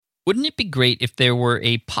Wouldn't it be great if there were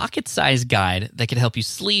a pocket-sized guide that could help you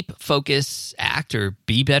sleep, focus, act, or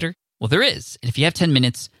be better? Well, there is. And if you have 10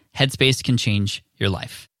 minutes, Headspace can change your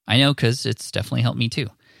life. I know, because it's definitely helped me too.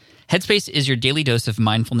 Headspace is your daily dose of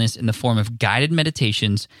mindfulness in the form of guided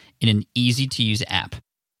meditations in an easy-to-use app.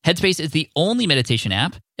 Headspace is the only meditation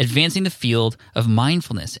app advancing the field of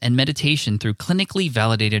mindfulness and meditation through clinically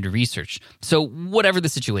validated research. So whatever the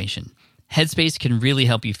situation, Headspace can really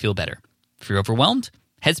help you feel better. If you're overwhelmed,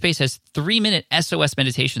 Headspace has 3-minute SOS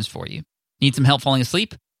meditations for you. Need some help falling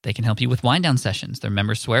asleep? They can help you with wind-down sessions their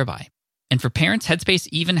members swear by. And for parents, Headspace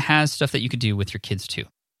even has stuff that you could do with your kids too.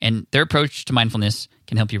 And their approach to mindfulness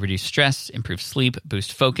can help you reduce stress, improve sleep,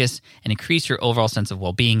 boost focus, and increase your overall sense of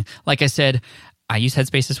well-being. Like I said, I use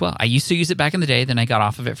Headspace as well. I used to use it back in the day, then I got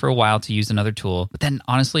off of it for a while to use another tool. But then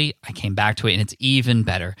honestly, I came back to it and it's even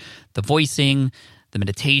better. The voicing, the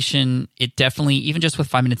meditation, it definitely, even just with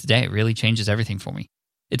 5 minutes a day, it really changes everything for me.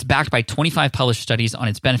 It's backed by 25 published studies on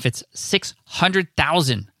its benefits,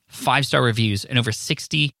 600,000 5-star reviews, and over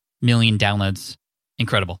 60 million downloads.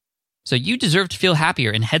 Incredible. So you deserve to feel happier,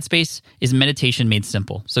 and Headspace is meditation made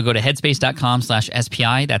simple. So go to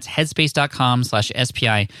headspace.com/SPI. That's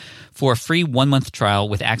headspace.com/SPI for a free 1-month trial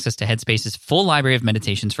with access to Headspace's full library of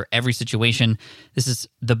meditations for every situation. This is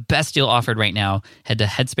the best deal offered right now. Head to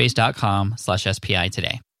headspace.com/SPI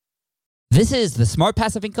today. This is the Smart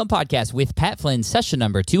Passive Income Podcast with Pat Flynn, session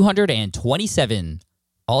number 227.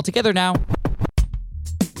 All together now.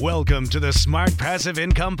 Welcome to the Smart Passive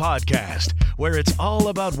Income Podcast, where it's all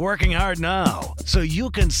about working hard now so you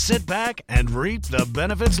can sit back and reap the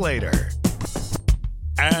benefits later.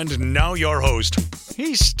 And now your host.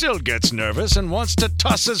 He still gets nervous and wants to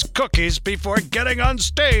toss his cookies before getting on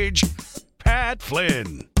stage, Pat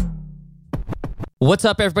Flynn. What's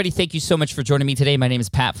up, everybody? Thank you so much for joining me today. My name is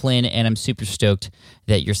Pat Flynn, and I'm super stoked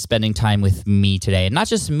that you're spending time with me today. And not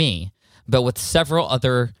just me, but with several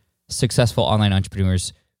other successful online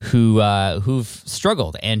entrepreneurs who've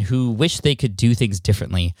struggled and who wish they could do things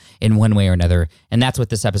differently in one way or another. And that's what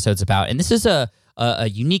this episode's about. And this is a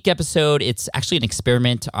unique episode. It's actually an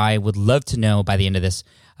experiment. I would love to know by the end of this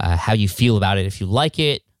how you feel about it. If you like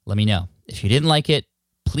it, let me know. If you didn't like it,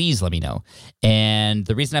 please let me know. And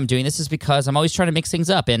the reason I'm doing this is because I'm always trying to mix things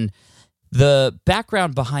up. And the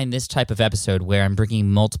background behind this type of episode, where I'm bringing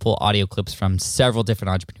multiple audio clips from several different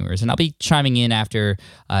entrepreneurs, and I'll be chiming in after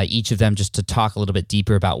each of them just to talk a little bit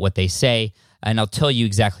deeper about what they say, and I'll tell you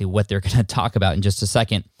exactly what they're going to talk about in just a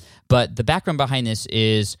second. But the background behind this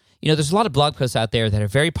is, there's a lot of blog posts out there that are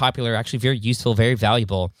very popular, actually very useful, very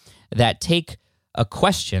valuable, that take a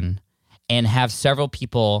question and have several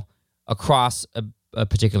people across a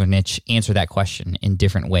particular niche answer that question in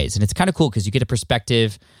different ways. And it's kind of cool because you get a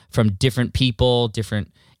perspective from different people,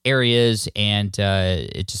 different areas, and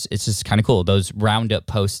it's just kind of cool, those roundup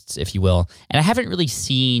posts, if you will. And I haven't really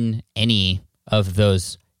seen any of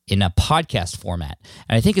those in a podcast format.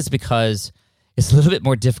 And I think it's because it's a little bit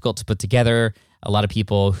more difficult to put together. A lot of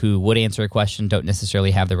people who would answer a question don't necessarily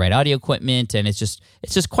have the right audio equipment, and it's just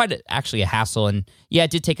quite actually a hassle. And yeah, it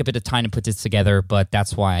did take a bit of time to put this together, but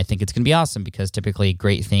that's why I think it's going to be awesome, because typically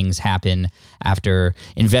great things happen after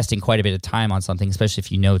investing quite a bit of time on something, especially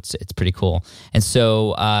if you know it's pretty cool. And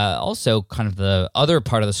so also kind of the other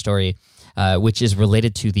part of the story, which is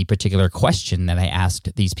related to the particular question that I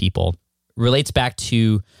asked these people, relates back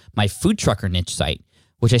to my food trucker niche site,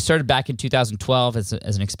 which I started back in 2012 as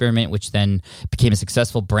an experiment, which then became a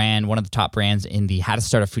successful brand, one of the top brands in the how to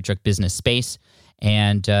start a food truck business space.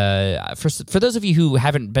 And for those of you who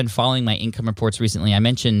haven't been following my income reports recently, I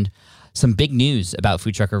mentioned some big news about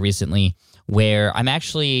Food Trucker recently, where I'm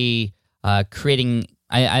actually creating.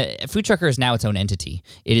 Food Trucker is now its own entity.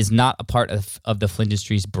 It is not a part of the Flynn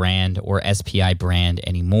Industries brand or SPI brand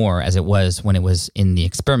anymore, as it was when it was in the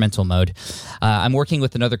experimental mode. I'm working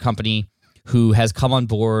with another company who has come on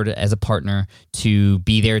board as a partner to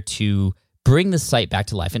be there to bring the site back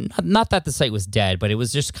to life. And not that the site was dead, but it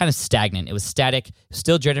was just kind of stagnant. It was static,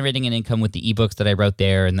 still generating an income with the ebooks that I wrote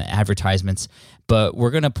there and the advertisements. But we're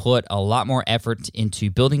going to put a lot more effort into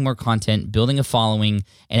building more content, building a following,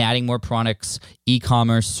 and adding more products,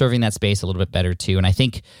 e-commerce, serving that space a little bit better too. And I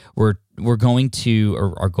think we're going to,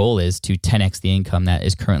 or our goal is to 10x the income that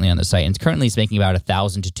is currently on the site. And currently it's making about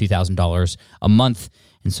 $1,000 to $2,000 a month.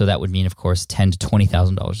 And so that would mean, of course, $10,000 to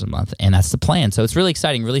 $20,000 a month. And that's the plan. So it's really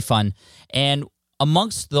exciting, really fun. And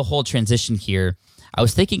amongst the whole transition here, I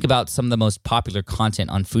was thinking about some of the most popular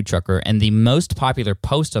content on Food Trucker. And the most popular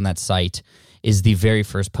post on that site is the very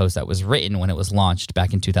first post that was written when it was launched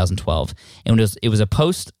back in 2012. And it was a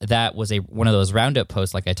post that was one of those roundup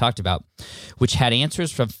posts like I talked about, which had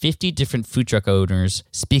answers from 50 different food truck owners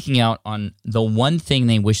speaking out on the one thing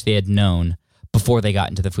they wish they had known before they got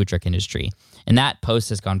into the food truck industry. And that post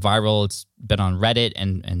has gone viral. It's been on Reddit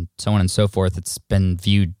and so on and so forth. It's been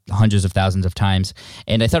viewed hundreds of thousands of times.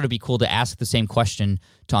 And I thought it'd be cool to ask the same question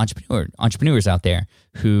to entrepreneurs out there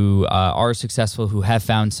who are successful, who have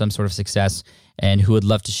found some sort of success, and who would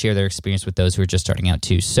love to share their experience with those who are just starting out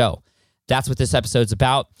too. So that's what this episode's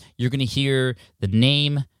about. You're going to hear the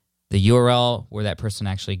name, the URL where that person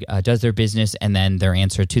actually does their business, and then their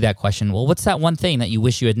answer to that question. Well, what's that one thing that you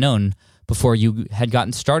wish you had known before you had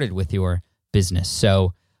gotten started with your business?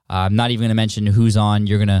 So I'm not even going to mention who's on.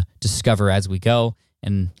 You're going to discover as we go.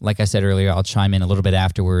 And like I said earlier, I'll chime in a little bit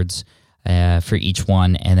afterwards for each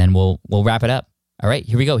one, and then we'll wrap it up. All right,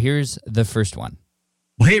 here we go. Here's the first one.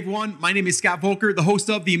 Well, hey, everyone. My name is Scott Volker, the host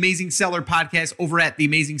of the Amazing Seller podcast over at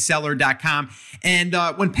theamazingseller.com. And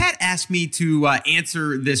when Pat asked me to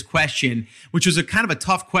answer this question, which was a kind of a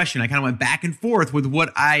tough question, I kind of went back and forth with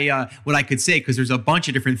what I could say, because there's a bunch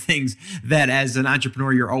of different things that as an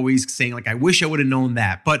entrepreneur, you're always saying, like, I wish I would have known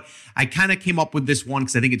that. But I kind of came up with this one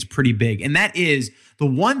because I think it's pretty big. And that is the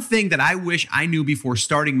one thing that I wish I knew before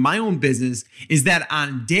starting my own business is that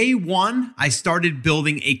on day one, I started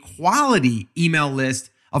building a quality email list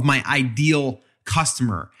of my ideal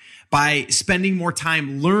customer by spending more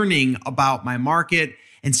time learning about my market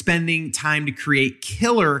and spending time to create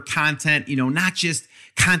killer content, not just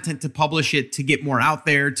content to publish it to get more out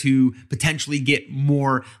there, to potentially get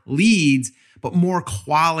more leads, but more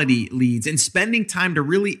quality leads, and spending time to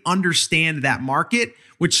really understand that market,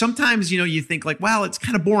 which sometimes, you think like, well, it's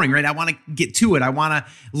kind of boring, right? I want to get to it. I want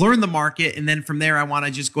to learn the market. And then from there, I want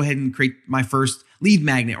to just go ahead and create my first lead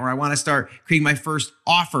magnet, or I want to start creating my first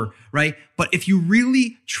offer, right? But if you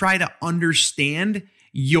really try to understand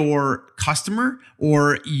your customer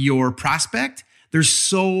or your prospect, there's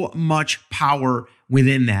so much power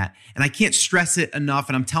within that. And I can't stress it enough.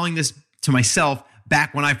 And I'm telling this to myself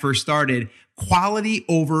back when I first started: quality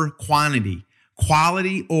over quantity.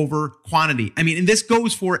 Quality over quantity. I mean, and this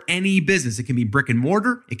goes for any business. It can be brick and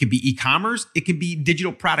mortar. It could be e-commerce. It could be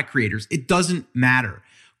digital product creators. It doesn't matter.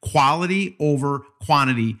 Quality over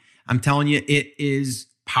quantity. I'm telling you, it is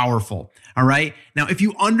powerful. All right. Now, if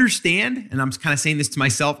you understand, and I'm kind of saying this to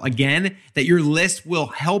myself again, that your list will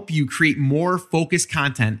help you create more focused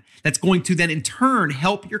content that's going to then in turn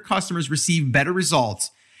help your customers receive better results.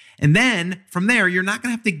 And then from there, you're not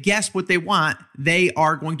going to have to guess what they want. They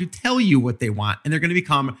are going to tell you what they want, and they're going to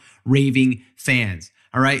become raving fans.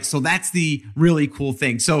 All right. So that's the really cool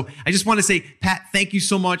thing. So I just want to say, Pat, thank you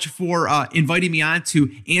so much for inviting me on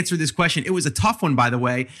to answer this question. It was a tough one, by the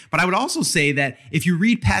way, but I would also say that if you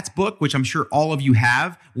read Pat's book, which I'm sure all of you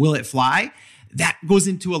have, Will It Fly? That goes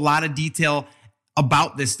into a lot of detail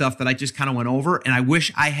about this stuff that I just kind of went over. And I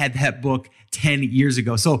wish I had that book 10 years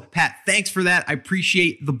ago. So Pat, thanks for that. I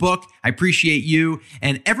appreciate the book. I appreciate you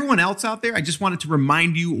and everyone else out there. I just wanted to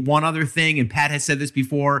remind you one other thing. And Pat has said this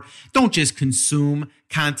before. Don't just consume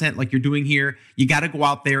content like you're doing here. You got to go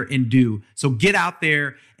out there and do. So get out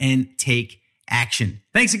there and take action.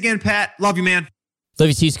 Thanks again, Pat. Love you, man. Love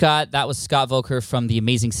you too, Scott. That was Scott Volker from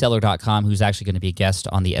theamazingseller.com, who's actually going to be a guest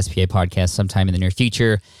on the SPI podcast sometime in the near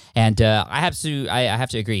future. And I have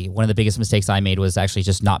to agree. One of the biggest mistakes I made was actually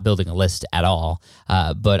just not building a list at all.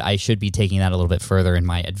 But I should be taking that a little bit further in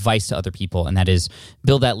my advice to other people, and that is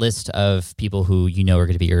build that list of people who you know are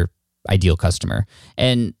going to be your ideal customer.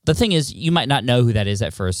 And the thing is, you might not know who that is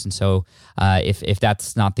at first. And so if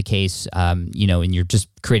that's not the case, and you're just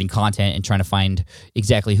creating content and trying to find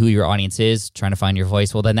exactly who your audience is, trying to find your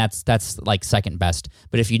voice, well, then that's like second best.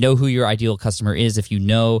 But if you know who your ideal customer is, if you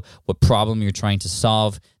know what problem you're trying to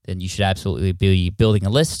solve, then you should absolutely be building a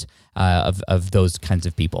list of those kinds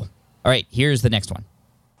of people. All right, here's the next one.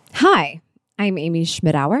 Hi, I'm Amy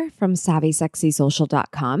Schmidauer from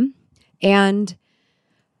SavvySexySocial.com. And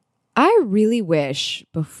I really wish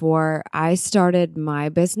before I started my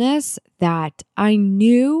business that I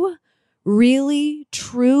knew really,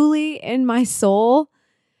 truly in my soul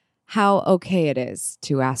how okay it is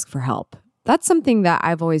to ask for help. That's something that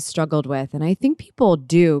I've always struggled with. And I think people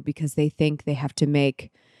do because they think they have to make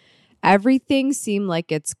everything seem like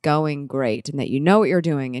it's going great and that you know what you're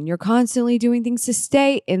doing and you're constantly doing things to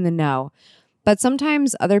stay in the know. But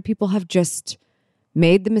sometimes other people have just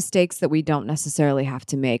made the mistakes that we don't necessarily have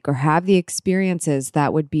to make or have the experiences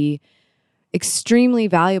that would be extremely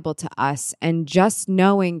valuable to us. And just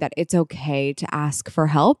knowing that it's okay to ask for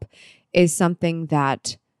help is something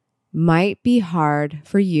that might be hard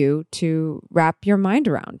for you to wrap your mind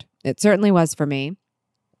around. It certainly was for me.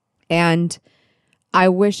 And I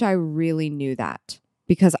wish I really knew that,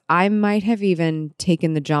 because I might have even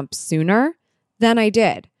taken the jump sooner than I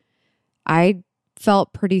did. I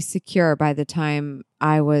felt pretty secure by the time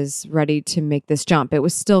I was ready to make this jump. It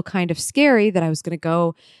was still kind of scary that I was going to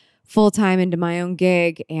go full-time into my own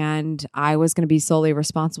gig, and I was going to be solely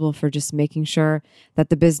responsible for just making sure that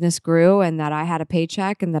the business grew and that I had a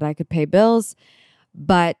paycheck and that I could pay bills.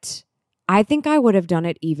 But I think I would have done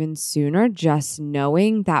it even sooner, just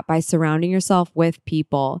knowing that by surrounding yourself with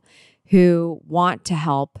people who want to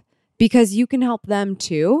help, because you can help them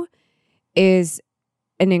too, is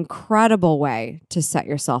an incredible way to set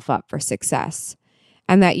yourself up for success.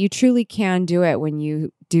 And that you truly can do it when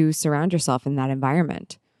you do surround yourself in that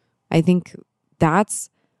environment. I think that's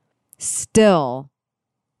still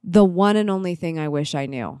the one and only thing I wish I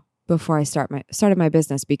knew before I started my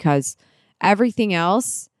business, because everything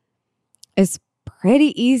else is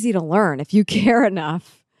pretty easy to learn if you care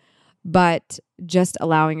enough. But just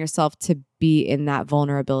allowing yourself to be in that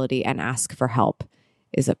vulnerability and ask for help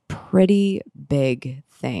is a pretty big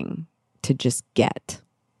thing to just get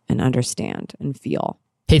and understand and feel.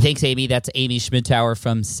 Hey, thanks, Amy. That's Amy Schmidtauer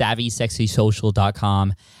from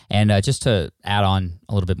SavvySexySocial.com. And just to add on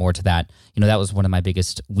a little bit more to that, that was one of my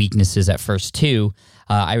biggest weaknesses at first, too.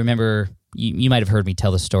 I remember you might have heard me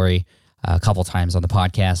tell the story a couple times on the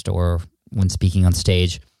podcast or when speaking on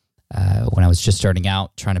stage. When I was just starting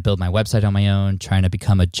out, trying to build my website on my own, trying to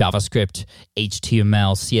become a JavaScript,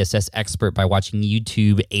 HTML, CSS expert by watching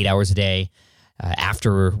YouTube 8 hours a day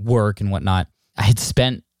after work and whatnot. I had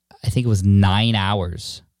spent, I think it was 9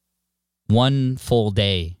 hours, one full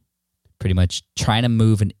day, pretty much trying to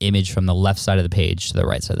move an image from the left side of the page to the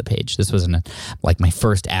right side of the page. This was like my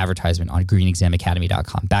first advertisement on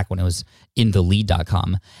greenexamacademy.com, back when it was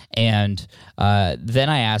inthelead.com. And then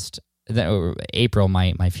I asked April,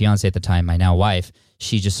 my fiance at the time, my now wife,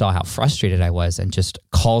 she just saw how frustrated I was and just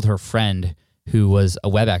called her friend who was a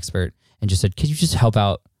web expert and just said, could you just help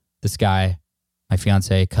out this guy, my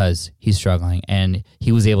fiance, because he's struggling. And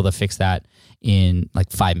he was able to fix that in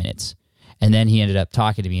like 5 minutes. And then he ended up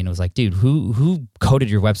talking to me and was like, dude, who coded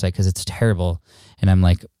your website? Because it's terrible. And I'm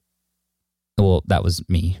like, well, that was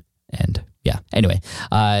me. And yeah, anyway,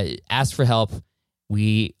 ask for help.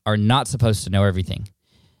 We are not supposed to know everything.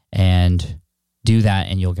 And do that,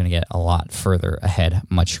 and you're going to get a lot further ahead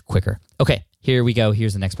much quicker. Okay, here we go.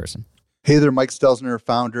 Here's the next person. Hey there, Mike Stelzner,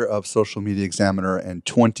 founder of Social Media Examiner and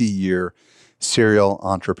 20-year serial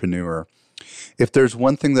entrepreneur. If there's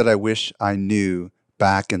one thing that I wish I knew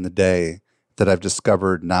back in the day that I've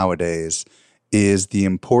discovered nowadays, is the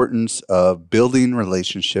importance of building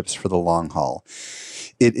relationships for the long haul.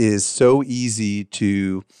 It is so easy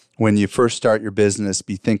to, when you first start your business,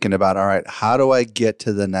 be thinking about, all right, how do I get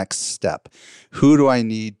to the next step? Who do I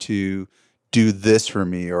need to do this for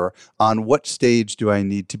me? Or on what stage do I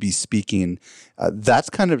need to be speaking? That's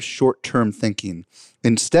kind of short-term thinking.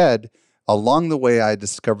 Instead, along the way, I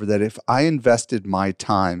discovered that if I invested my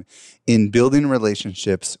time in building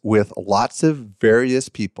relationships with lots of various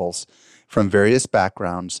peoples from various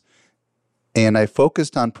backgrounds, and I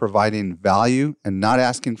focused on providing value and not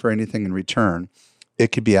asking for anything in return,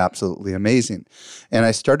 it could be absolutely amazing. And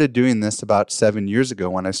I started doing this about 7 years ago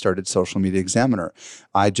when I started Social Media Examiner.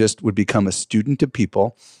 I just would become a student of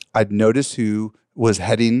people. I'd notice who was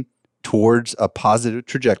heading towards a positive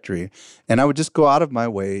trajectory, and I would just go out of my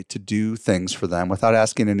way to do things for them without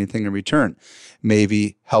asking anything in return.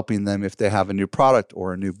 Maybe helping them if they have a new product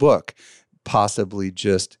or a new book, possibly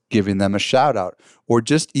just giving them a shout out, or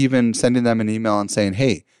just even sending them an email and saying,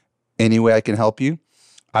 hey, any way I can help you?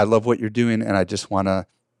 I love what you're doing, and I just want to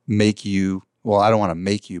make you, well, I don't want to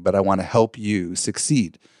make you, but I want to help you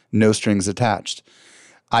succeed. No strings attached.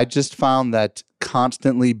 I just found that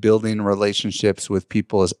constantly building relationships with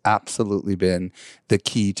people has absolutely been the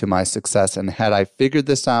key to my success. And had I figured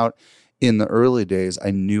this out in the early days, I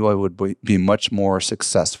knew I would be much more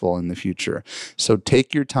successful in the future. So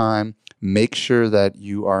take your time. Make sure that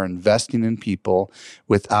you are investing in people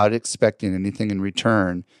without expecting anything in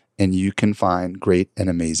return, and you can find great and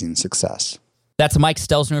amazing success. That's Mike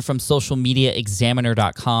Stelzner from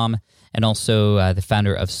socialmediaexaminer.com, and also the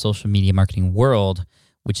founder of Social Media Marketing World,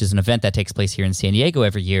 which is an event that takes place here in San Diego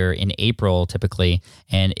every year in April, typically.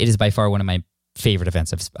 And it is by far one of my favorite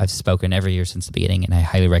events. I've spoken every year since the beginning, and I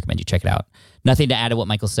highly recommend you check it out. Nothing to add to what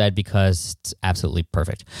Michael said because it's absolutely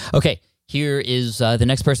perfect. Okay, here is the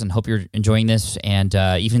next person. Hope you're enjoying this. And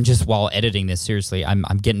even just while editing this, seriously, I'm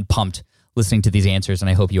getting pumped listening to these answers, and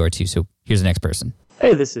I hope you are too. So here's the next person.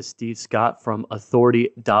 Hey, this is Steve Scott from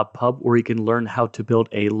authority.pub, where you can learn how to build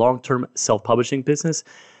a long-term self-publishing business.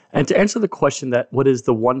 And to answer the question that what is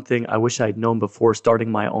the one thing I wish I'd known before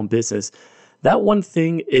starting my own business, that one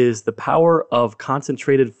thing is the power of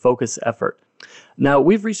concentrated focus effort. Now,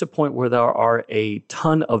 we've reached a point where there are a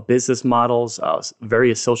ton of business models,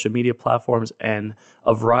 various social media platforms, and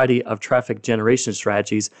a variety of traffic generation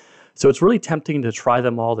strategies. So it's really tempting to try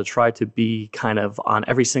them all, to try to be kind of on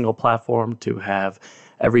every single platform, to have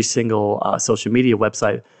every single social media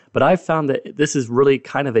website. But I've found that this is really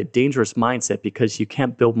kind of a dangerous mindset because you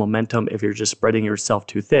can't build momentum if you're just spreading yourself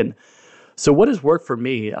too thin. So what has worked for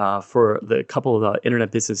me for the couple of the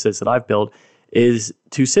internet businesses that I've built is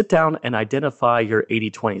to sit down and identify your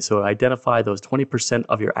 80-20. So identify those 20%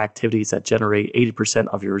 of your activities that generate 80%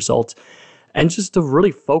 of your results, and just to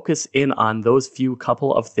really focus in on those few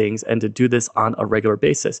couple of things and to do this on a regular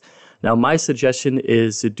basis. Now, my suggestion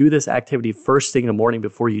is to do this activity first thing in the morning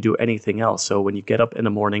before you do anything else. So when you get up in the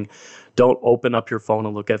morning, don't open up your phone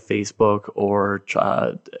and look at Facebook or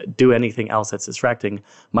do anything else that's distracting.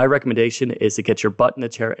 My recommendation is to get your butt in the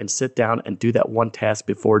chair and sit down and do that one task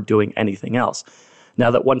before doing anything else.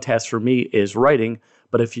 Now, that one task for me is writing.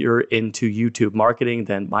 But if you're into YouTube marketing,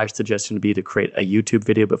 then my suggestion would be to create a YouTube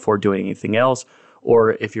video before doing anything else.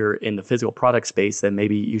 Or if you're in the physical product space, then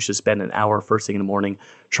maybe you should spend an hour first thing in the morning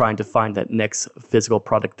trying to find that next physical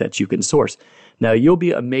product that you can source. Now, you'll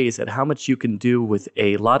be amazed at how much you can do with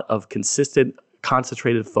a lot of consistent,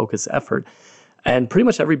 concentrated focus effort. And pretty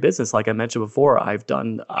much every business, like I mentioned before, I've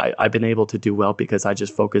been able to do well because I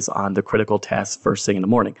just focus on the critical tasks first thing in the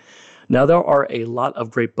morning. Now, there are a lot of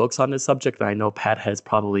great books on this subject, and I know Pat has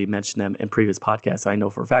probably mentioned them in previous podcasts. I know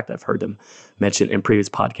for a fact I've heard them mentioned in previous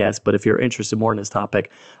podcasts, but if you're interested more in this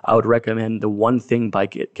topic, I would recommend The One Thing by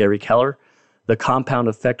Gary Keller, The Compound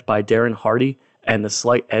Effect by Darren Hardy, and The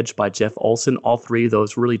Slight Edge by Jeff Olson. All three of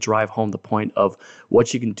those really drive home the point of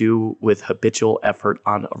what you can do with habitual effort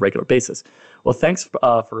on a regular basis. Well, thanks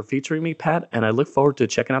for featuring me, Pat, and I look forward to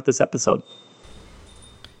checking out this episode.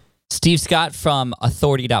 Steve Scott from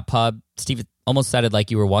authority.pub. Steve, it almost sounded like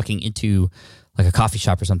you were walking into like a coffee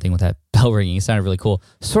shop or something with that bell ringing. It sounded really cool.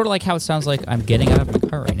 Sort of like how it sounds like I'm getting out of my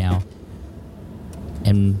car right now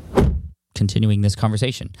and continuing this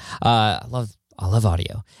conversation. I love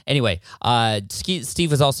audio. Anyway, Steve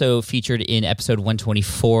was also featured in episode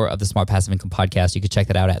 124 of the Smart Passive Income podcast. You can check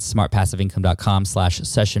that out at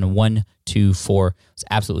smartpassiveincome.com/session124. It's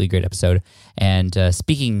absolutely a great episode. And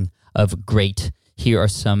speaking of great, here are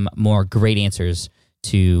some more great answers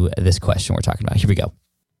to this question we're talking about. Here we go.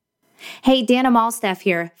 Hey, Dana Malstaff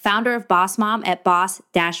here, founder of Boss Mom at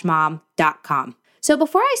boss-mom.com. So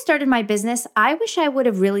before I started my business, I wish I would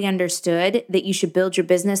have really understood that you should build your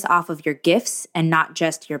business off of your gifts and not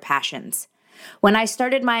just your passions. When I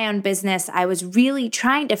started my own business, I was really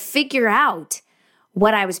trying to figure out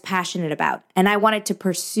what I was passionate about, and I wanted to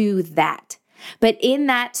pursue that. But in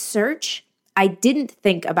that search, I didn't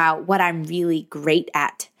think about what I'm really great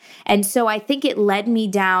at. And so I think it led me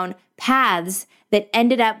down paths that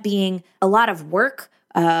ended up being a lot of work,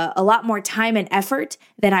 a lot more time and effort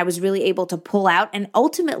than I was really able to pull out, and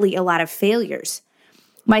ultimately a lot of failures.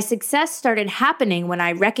 My success started happening when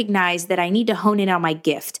I recognized that I need to hone in on my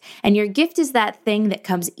gift. And your gift is that thing that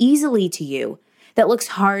comes easily to you, that looks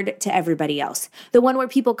hard to everybody else. The one where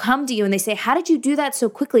people come to you and they say, how did you do that so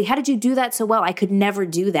quickly? How did you do that so well? I could never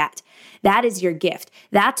do that. That is your gift.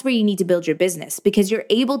 That's where you need to build your business because you're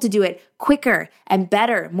able to do it quicker and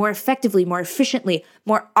better, more effectively, more efficiently,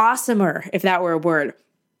 more awesomer, if that were a word,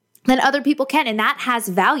 than other people can. And that has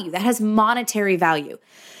value. That has monetary value.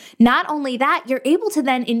 Not only that, you're able to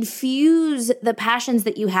then infuse the passions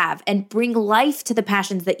that you have and bring life to the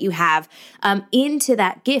passions that you have into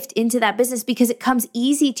that gift, into that business, because it comes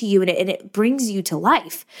easy to you and it brings you to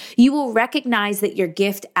life. You will recognize that your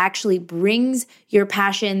gift actually brings your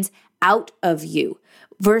passions out of you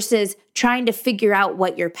versus trying to figure out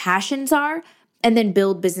what your passions are and then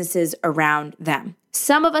build businesses around them.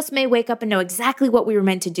 Some of us may wake up and know exactly what we were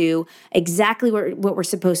meant to do, exactly what we're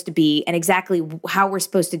supposed to be, and exactly how we're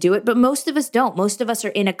supposed to do it, but most of us don't. Most of us are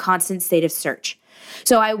in a constant state of search.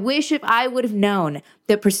 So I wish if I would have known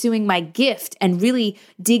that pursuing my gift and really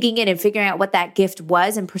digging in and figuring out what that gift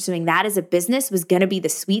was and pursuing that as a business was going to be the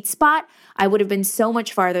sweet spot, I would have been so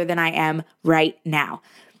much farther than I am right now.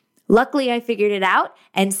 Luckily, I figured it out,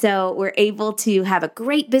 and so we're able to have a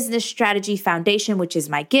great business strategy foundation, which is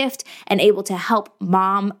my gift, and able to help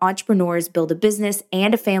mom entrepreneurs build a business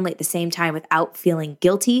and a family at the same time without feeling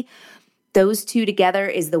guilty. Those two together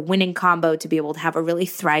is the winning combo to be able to have a really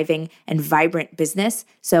thriving and vibrant business.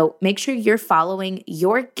 So make sure you're following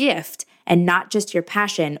your gift and not just your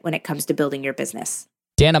passion when it comes to building your business.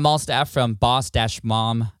 Dana Malstaff from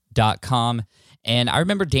boss-mom.com. And I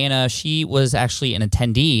remember Dana, she was actually an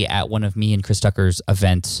attendee at one of me and Chris Tucker's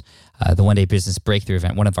events, the One Day Business Breakthrough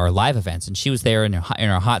event, one of our live events. And she was there in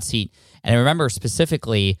her hot seat. And I remember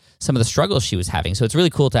specifically some of the struggles she was having. So it's really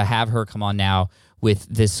cool to have her come on now with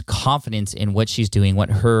this confidence in what she's doing, what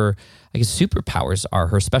her, I guess, superpowers are,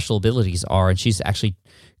 her special abilities are. And she's actually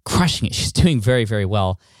crushing it. She's doing very, very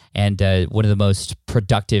well. And one of the most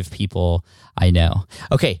productive people I know.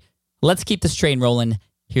 Okay, let's keep this train rolling.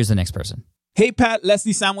 Here's the next person. Hey, Pat,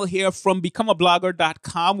 Leslie Samuel here from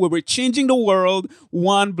becomeablogger.com, where we're changing the world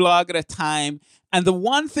one blog at a time. And the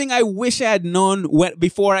one thing I wish I had known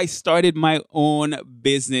before I started my own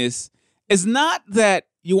business is not that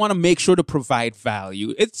you want to make sure to provide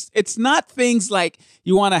value. It's not things like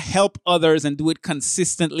you want to help others and do it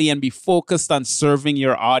consistently and be focused on serving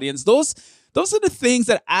your audience. Those are the things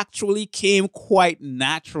that actually came quite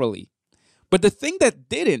naturally. But the thing that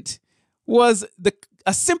didn't was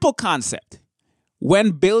a simple concept.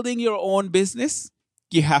 When building your own business,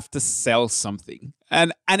 you have to sell something.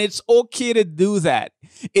 And it's okay to do that.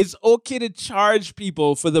 It's okay to charge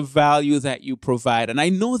people for the value that you provide. And I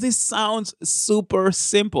know this sounds super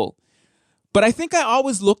simple, but I think I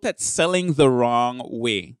always looked at selling the wrong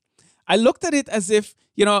way. I looked at it as if,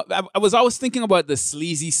 I was always thinking about the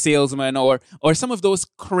sleazy salesman or some of those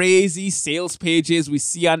crazy sales pages we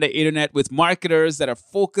see on the internet with marketers that are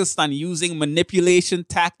focused on using manipulation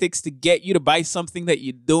tactics to get you to buy something that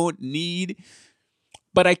you don't need.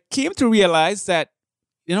 But I came to realize that,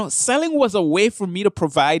 selling was a way for me to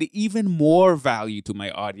provide even more value to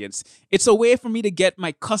my audience. It's a way for me to get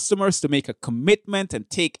my customers to make a commitment and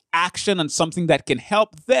take action on something that can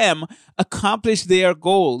help them accomplish their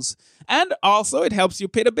goals. And also, it helps you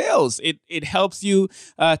pay the bills. It helps you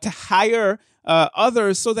to hire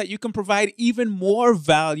others so that you can provide even more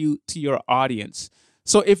value to your audience.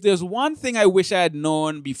 So if there's one thing I wish I had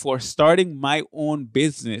known before starting my own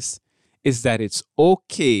business, is that it's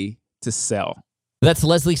okay to sell. That's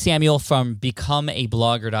Leslie Samuel from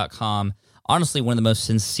becomeablogger.com. Honestly, one of the most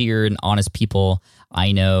sincere and honest people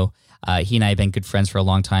I know. He and I have been good friends for a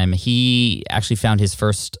long time. He actually found his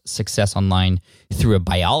first success online through a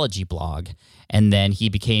biology blog, and then he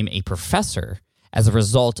became a professor as a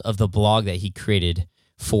result of the blog that he created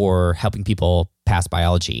for helping people pass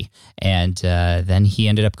biology. And then he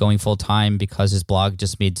ended up going full-time because his blog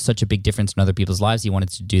just made such a big difference in other people's lives. He wanted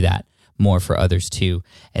to do that more for others too.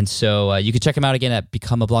 And so you can check him out again at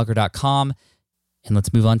becomeablogger.com. And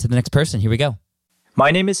let's move on to the next person. Here we go.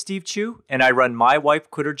 My name is Steve Chu, and I run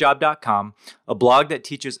mywifequitherjob.com, a blog that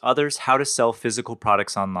teaches others how to sell physical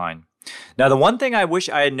products online. Now, the one thing I wish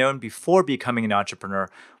I had known before becoming an entrepreneur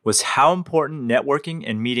was how important networking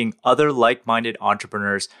and meeting other like-minded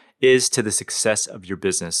entrepreneurs is to the success of your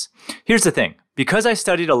business. Here's the thing. Because I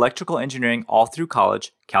studied electrical engineering all through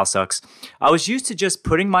college, CalSucks, I was used to just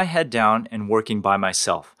putting my head down and working by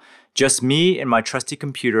myself. Just me and my trusty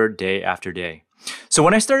computer day after day. So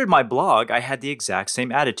when I started my blog, I had the exact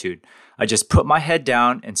same attitude. I just put my head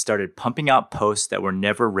down and started pumping out posts that were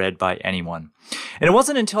never read by anyone. And it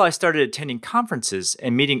wasn't until I started attending conferences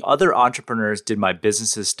and meeting other entrepreneurs did my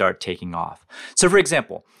businesses start taking off. So for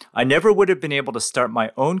example, I never would have been able to start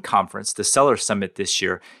my own conference, the Seller Summit this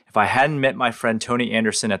year, if I hadn't met my friend Tony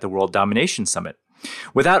Anderson at the World Domination Summit.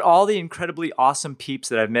 Without all the incredibly awesome peeps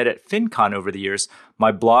that I've met at FinCon over the years,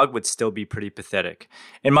 my blog would still be pretty pathetic.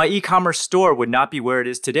 And my e-commerce store would not be where it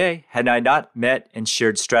is today had I not met and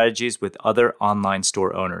shared strategies with other online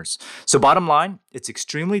store owners. So bottom line, it's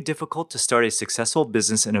extremely difficult to start a successful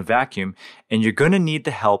business in a vacuum, and you're going to need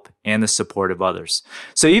the help and the support of others.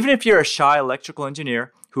 So even if you're a shy electrical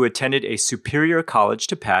engineer who attended a superior college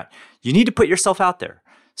to Pat, you need to put yourself out there.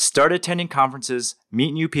 Start attending conferences,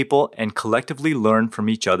 meet new people, and collectively learn from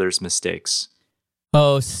each other's mistakes.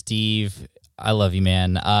 Oh, Steve, I love you,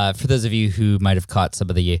 man. For those of you who might have caught some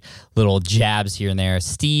of the little jabs here and there,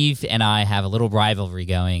 Steve and I have a little rivalry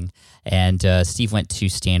going. And Steve went to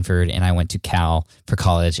Stanford and I went to Cal for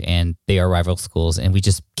college, and they are rival schools. And we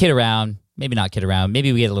just kid around. Maybe not kid around.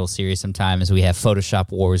 Maybe we get a little serious sometimes. We have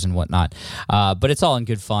Photoshop wars and whatnot. But it's all in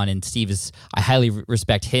good fun. And I highly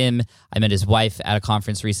respect him. I met his wife at a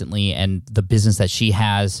conference recently, and the business that she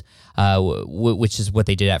has, which is what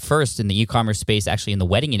they did at first in the e-commerce space, actually in the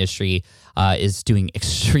wedding industry, is doing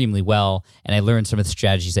extremely well. And I learned some of the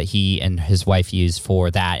strategies that he and his wife use for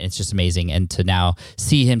that. And it's just amazing. And to now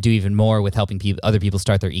see him do even more with helping other people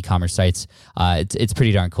start their e-commerce sites, it's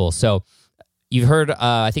pretty darn cool. So you've heard,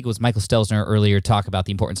 I think it was Michael Stelzner earlier talk about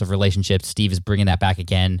the importance of relationships. Steve is bringing that back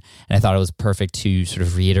again, and I thought it was perfect to sort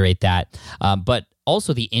of reiterate that. But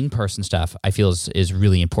also the in-person stuff I feel is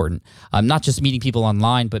really important. Not just meeting people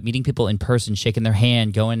online, but meeting people in person, shaking their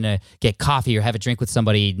hand, going to get coffee or have a drink with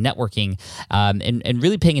somebody, networking, and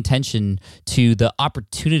really paying attention to the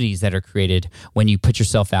opportunities that are created when you put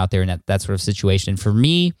yourself out there in that sort of situation. And for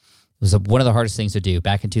me, it was one of the hardest things to do.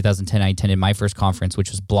 Back in 2010, I attended my first conference,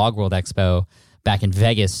 which was Blog World Expo back in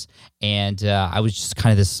Vegas, and I was just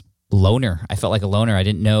kind of this loner. I felt like a loner. I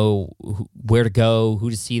didn't know where to go, who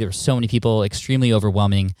to see. There were so many people, extremely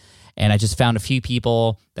overwhelming. And I just found a few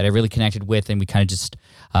people that I really connected with, and we kind of just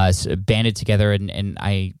banded together, and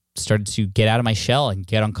I started to get out of my shell and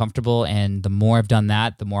get uncomfortable. And the more I've done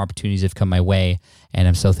that, the more opportunities have come my way. And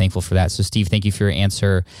I'm so thankful for that. So Steve, thank you for your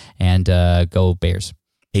answer, and go Bears.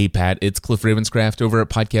 Hey, Pat, it's Cliff Ravenscraft over at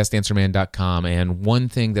podcastanswerman.com. And one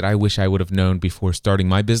thing that I wish I would have known before starting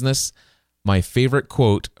my business, my favorite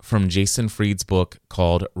quote from Jason Fried's book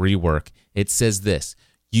called Rework. It says this: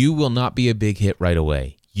 "You will not be a big hit right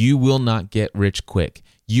away. You will not get rich quick.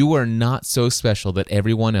 You are not so special that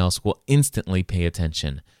everyone else will instantly pay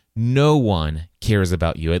attention. No one cares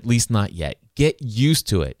about you, at least not yet. Get used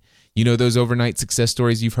to it." You know those overnight success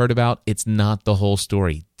stories you've heard about? It's not the whole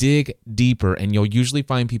story. Dig deeper, and you'll usually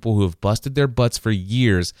find people who have busted their butts for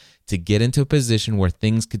years to get into a position where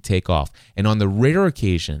things could take off. And on the rare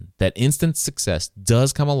occasion that instant success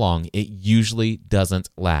does come along, it usually doesn't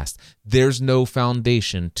last. There's no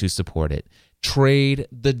foundation to support it. Trade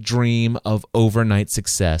the dream of overnight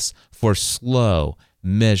success for slow,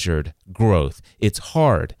 measured growth. It's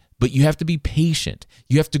hard, but you have to be patient.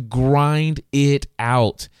 You have to grind it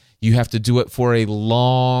out. You have to do it for a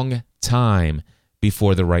long time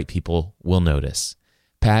before the right people will notice.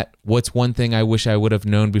 Pat, what's one thing I wish I would have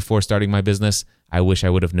known before starting my business? I wish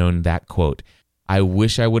I would have known that quote. I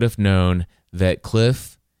wish I would have known that,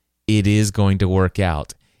 Cliff, it is going to work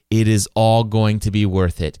out. It is all going to be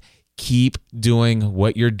worth it. Keep doing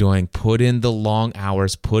what you're doing. Put in the long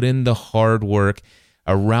hours. Put in the hard work.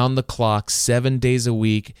 Around the clock, 7 days a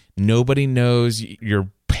week. Nobody knows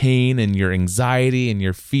your pain and your anxiety and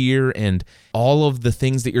your fear and all of the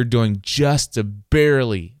things that you're doing just to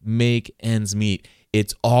barely make ends meet.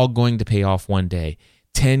 It's all going to pay off one day.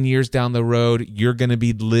 10 years down the road, you're going to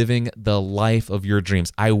be living the life of your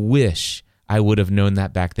dreams. I wish I would have known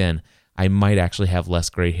that back then. I might actually have less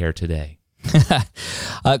gray hair today.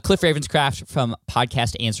 Cliff Ravenscraft from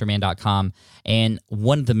podcastanswerman.com. And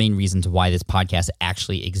one of the main reasons why this podcast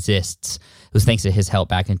actually exists was thanks to his help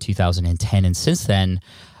back in 2010. And since then,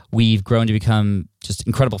 we've grown to become just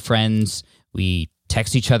incredible friends. We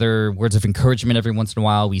text each other words of encouragement every once in a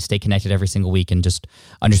while. We stay connected every single week and just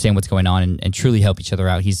understand what's going on and truly help each other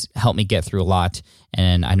out. He's helped me get through a lot,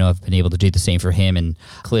 and I know I've been able to do the same for him. And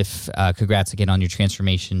Cliff, congrats again on your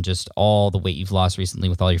transformation, just all the weight you've lost recently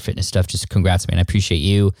with all your fitness stuff. Just congrats, man. I appreciate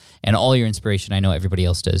you and all your inspiration. I know everybody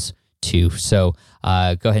else does too. So go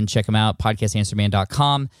ahead and check him out,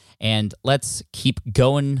 podcastanswerman.com, and let's keep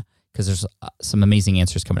going because there's some amazing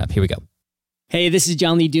answers coming up. Here we go. Hey, this is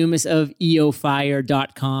John Lee Dumas of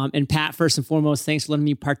eofire.com. And Pat, first and foremost, thanks for letting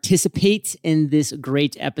me participate in this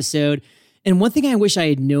great episode. And one thing I wish I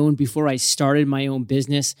had known before I started my own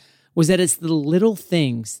business was that it's the little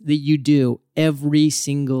things that you do every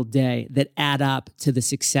single day that add up to the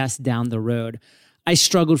success down the road. I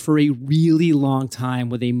struggled for a really long time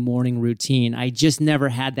with a morning routine. I just never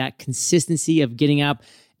had that consistency of getting up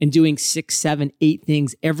and doing 6, 7, 8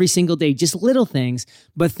 things every single day, just little things,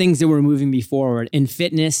 but things that were moving me forward in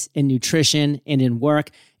fitness, in nutrition, and in work.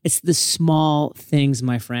 It's the small things,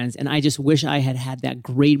 my friends. And I just wish I had had that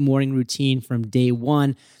great morning routine from day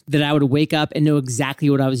one, that I would wake up and know exactly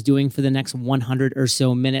what I was doing for the next 100 or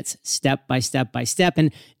so minutes, step by step by step.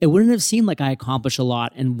 And it wouldn't have seemed like I accomplished a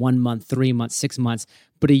lot in 1 month, 3 months, 6 months,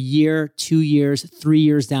 but a year, 2 years, 3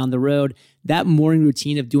 years down the road, that morning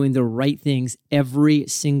routine of doing the right things every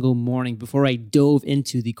single morning before I dove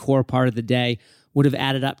into the core part of the day would have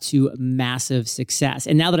added up to massive success.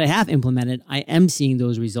 And now that I have implemented, I am seeing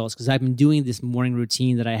those results because I've been doing this morning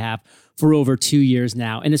routine that I have for over 2 years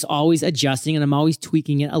now. And it's always adjusting and I'm always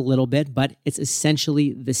tweaking it a little bit, but it's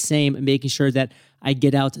essentially the same, making sure that I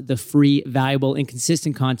get out the free, valuable, and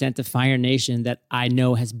consistent content to Fire Nation that I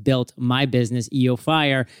know has built my business, EO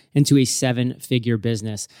Fire, into a 7-figure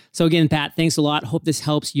business. So again, Pat, thanks a lot. Hope this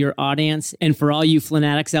helps your audience. And for all you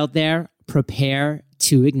Flanatics out there, prepare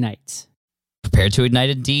to ignite. Prepare to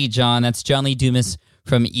ignite indeed, John. That's John Lee Dumas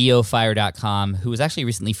from eofire.com, who was actually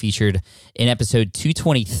recently featured in episode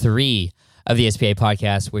 223 of the SPI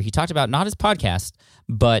podcast, where he talked about not his podcast,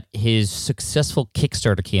 but his successful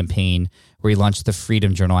Kickstarter campaign where he launched the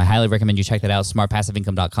Freedom Journal. I highly recommend you check that out,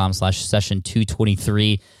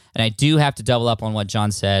 smartpassiveincome.com/session223. And I do have to double up on what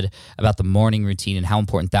John said about the morning routine and how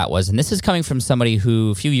important that was. And this is coming from somebody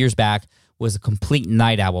who a few years back was a complete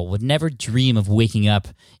night owl, would never dream of waking up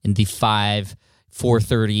in the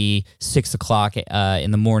 4:30, 6 o'clock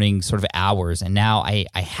in the morning sort of hours. And now I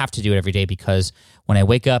have to do it every day because when I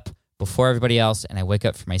wake up before everybody else and I wake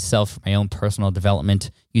up for myself, for my own personal development,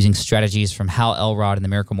 using strategies from Hal Elrod in The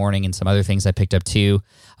Miracle Morning and some other things I picked up too,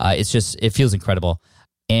 it feels incredible.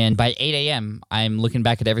 And by 8 a.m., I'm looking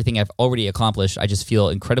back at everything I've already accomplished. I just feel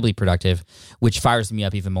incredibly productive, which fires me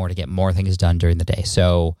up even more to get more things done during the day.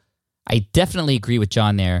 So I definitely agree with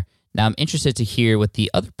John there. Now I'm interested to hear what the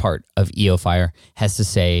other part of EO Fire has to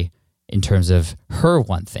say in terms of her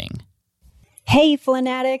one thing. Hey,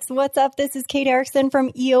 Flanatics. What's up? This is Kate Erickson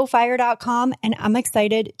from eofire.com, and I'm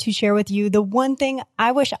excited to share with you the one thing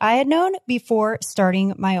I wish I had known before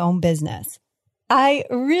starting my own business. I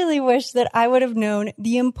really wish that I would have known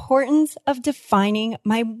the importance of defining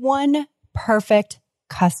my one perfect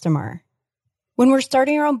customer. When we're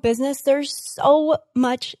starting our own business, there's so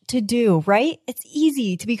much to do, right? It's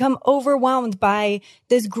easy to become overwhelmed by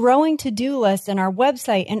this growing to-do list and our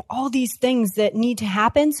website and all these things that need to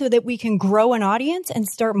happen so that we can grow an audience and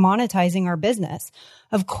start monetizing our business.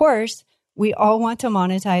 Of course, we all want to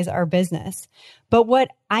monetize our business. But what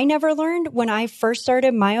I never learned when I first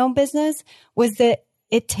started my own business was that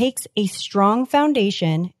it takes a strong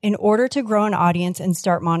foundation in order to grow an audience and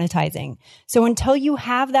start monetizing. So until you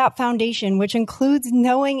have that foundation, which includes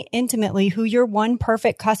knowing intimately who your one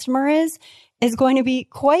perfect customer is going to be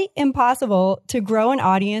quite impossible to grow an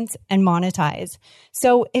audience and monetize.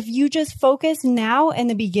 So if you just focus now in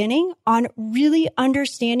the beginning on really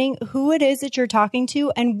understanding who it is that you're talking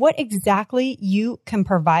to and what exactly you can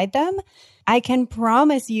provide them, I can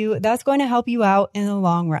promise you that's going to help you out in the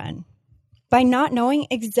long run. By not knowing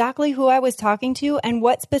exactly who I was talking to and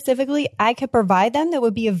what specifically I could provide them that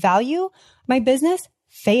would be of value, my business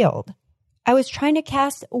failed. I was trying to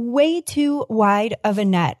cast way too wide of a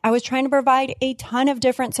net. I was trying to provide a ton of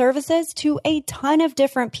different services to a ton of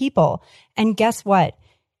different people. And guess what?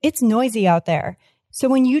 It's noisy out there. So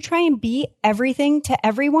when you try and be everything to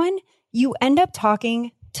everyone, you end up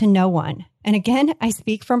talking to no one. And again, I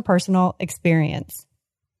speak from personal experience.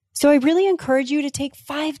 So I really encourage you to take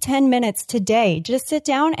 5-10 minutes today. Just sit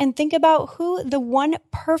down and think about who the one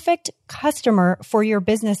perfect customer for your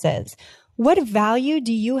business is. What value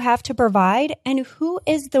do you have to provide? And who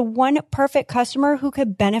is the one perfect customer who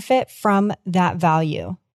could benefit from that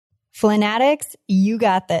value? Flanatics, you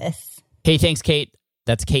got this. Hey, thanks, Kate.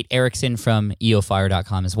 That's Kate Erickson from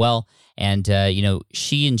eofire.com as well. And,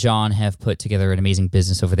 she and John have put together an amazing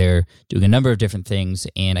business over there, doing a number of different things.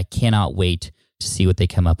 And I cannot wait to see what they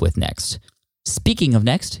come up with next. Speaking of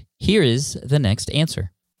next, here is the next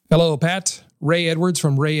answer. Hello, Pat. Ray Edwards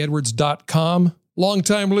from rayedwards.com.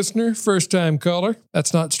 Long-time listener, first-time caller.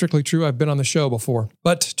 That's not strictly true. I've been on the show before.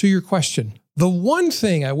 But to your question, the one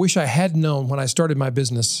thing I wish I had known when I started my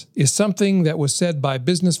business is something that was said by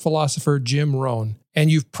business philosopher Jim Rohn.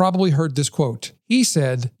 And you've probably heard this quote. He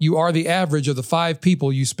said, "You are the average of the 5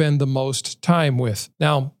 people you spend the most time with."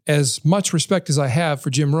 Now, as much respect as I have for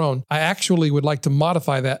Jim Rohn, I actually would like to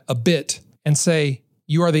modify that a bit and say,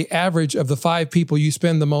 you are the average of the 5 people you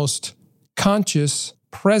spend the most conscious,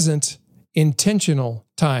 present, intentional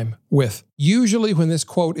time with. Usually when this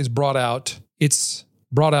quote is brought out, it's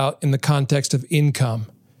brought out in the context of income.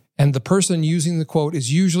 And the person using the quote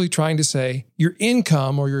is usually trying to say your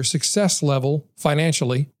income or your success level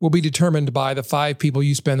financially will be determined by the 5 people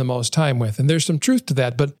you spend the most time with. And there's some truth to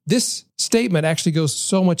that, but this statement actually goes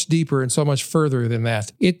so much deeper and so much further than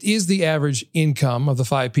that. It is the average income of the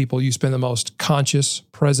 5 people you spend the most conscious,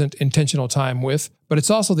 present, intentional time with, but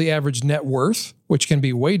it's also the average net worth, which can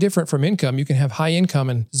be way different from income. You can have high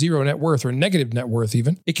income and zero net worth or negative net worth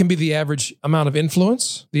even. It can be the average amount of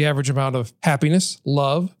influence, the average amount of happiness,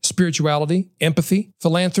 love, spirituality, empathy,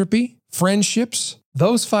 philanthropy, friendships.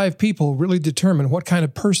 Those 5 people really determine what kind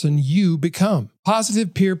of person you become.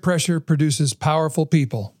 Positive peer pressure produces powerful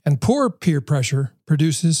people, and poor peer pressure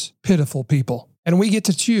produces pitiful people. And we get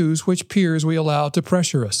to choose which peers we allow to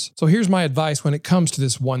pressure us. So here's my advice when it comes to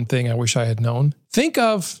this one thing I wish I had known. Think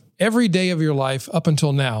of every day of your life up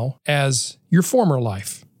until now as your former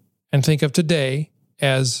life, and think of today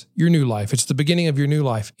as your new life. It's the beginning of your new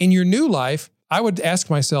life. In your new life, I would ask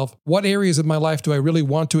myself, what areas of my life do I really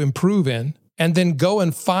want to improve in? And then go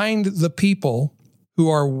and find the people who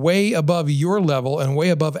are way above your level and way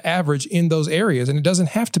above average in those areas. And it doesn't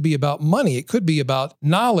have to be about money. It could be about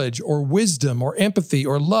knowledge or wisdom or empathy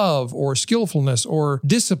or love or skillfulness or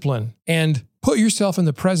discipline. And put yourself in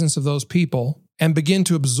the presence of those people and begin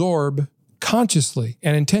to absorb consciously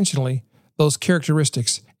and intentionally those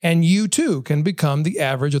characteristics And you too can become the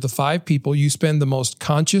average of the 5 people you spend the most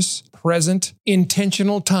conscious, present,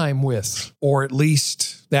 intentional time with. Or at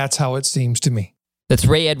least that's how it seems to me. That's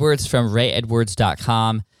Ray Edwards from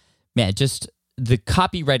rayedwards.com. Man, just the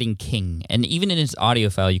copywriting king. And even in his audio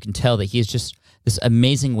file, you can tell that he has just this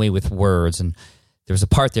amazing way with words. And there was a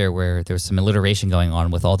part there where there was some alliteration going on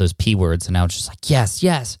with all those P words. And now it's just like, yes,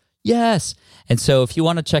 yes, yes. And so if you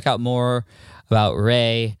want to check out more about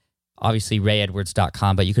Ray, obviously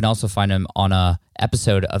rayedwards.com, but you can also find him on a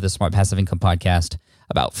episode of the Smart Passive Income podcast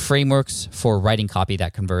about frameworks for writing copy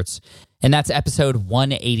that converts. And that's episode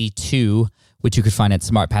 182, which you could find at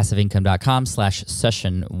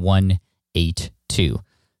smartpassiveincome.com/session 182.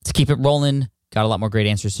 Let's keep it rolling. Got a lot more great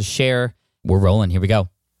answers to share. We're rolling. Here we go.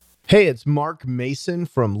 Hey, it's Mark Mason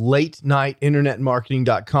from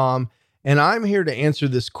LateNightInternetMarketing.com, and I'm here to answer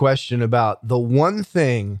this question about the one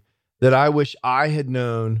thing that I wish I had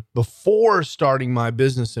known before starting my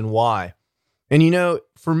business and why. And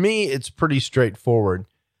for me, it's pretty straightforward.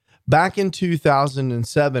 Back in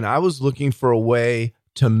 2007, I was looking for a way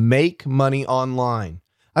to make money online.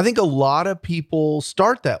 I think a lot of people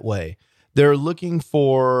start that way. They're looking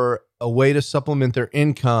for a way to supplement their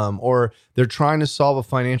income, or they're trying to solve a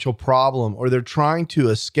financial problem, or they're trying to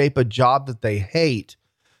escape a job that they hate,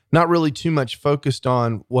 not really too much focused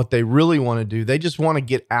on what they really want to do. They just want to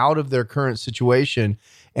get out of their current situation,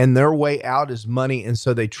 and their way out is money. And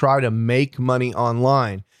so they try to make money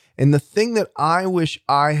online. And the thing that I wish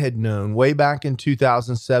I had known way back in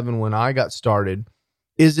 2007 when I got started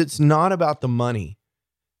is it's not about the money.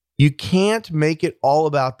 You can't make it all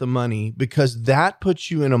about the money, because that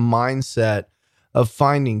puts you in a mindset of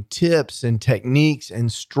finding tips and techniques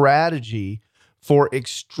and strategy for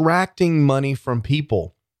extracting money from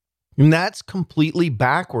people. And that's completely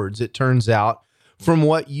backwards, it turns out, from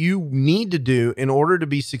what you need to do in order to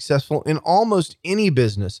be successful in almost any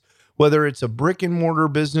business. Whether it's a brick and mortar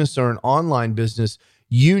business or an online business,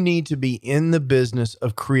 you need to be in the business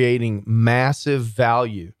of creating massive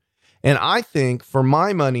value. And I think, for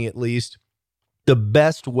my money at least, the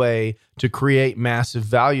best way to create massive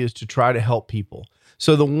value is to try to help people.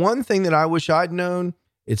 So the one thing that I wish I'd known,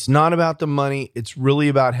 it's not about the money. It's really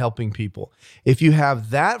about helping people. If you have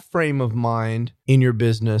that frame of mind in your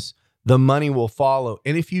business, the money will follow.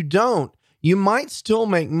 And if you don't, you might still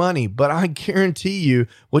make money, but I guarantee you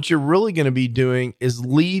what you're really going to be doing is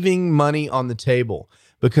leaving money on the table,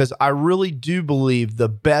 because I really do believe the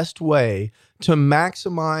best way to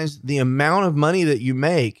maximize the amount of money that you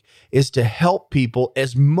make is to help people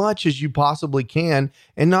as much as you possibly can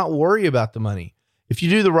and not worry about the money. If you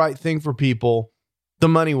do the right thing for people, the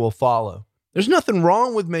money will follow. There's nothing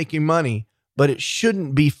wrong with making money, but it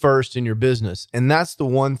shouldn't be first in your business. And that's the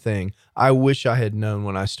one thing I wish I had known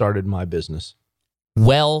when I started my business.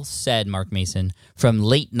 Well said, Mark Mason from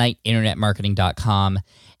LateNightInternetMarketing.com.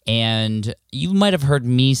 And you might have heard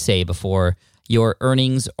me say before, your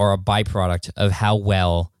earnings are a byproduct of how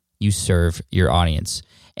well you serve your audience.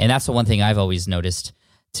 And that's the one thing I've always noticed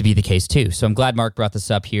to be the case too. So I'm glad Mark brought this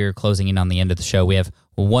up here, closing in on the end of the show. We have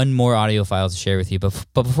one more audio file to share with you. But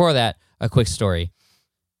before that, a quick story.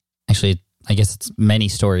 Actually, I guess it's many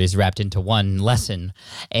stories wrapped into one lesson.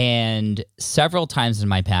 And several times in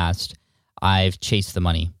my past, I've chased the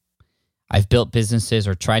money. I've built businesses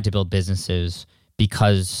or tried to build businesses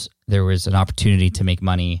because there was an opportunity to make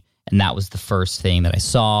money. And that was the first thing that I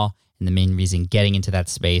saw, and the main reason getting into that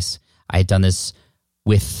space. I had done this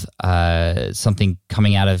with something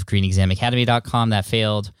coming out of greenexamacademy.com that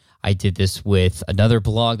failed. I did this with another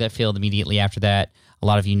blog that failed immediately after that. A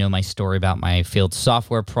lot of you know my story about my failed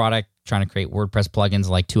software product, trying to create WordPress plugins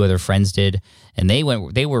like 2 other friends did. And they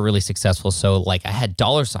were really successful. So like I had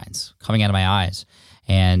dollar signs coming out of my eyes.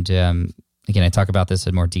 And again, I talk about this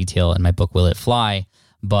in more detail in my book, Will It Fly?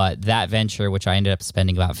 But that venture, which I ended up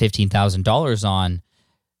spending about $15,000 on,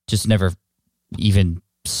 just never even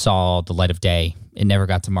saw the light of day. It never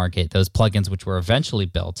got to market. Those plugins, which were eventually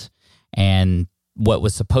built, and what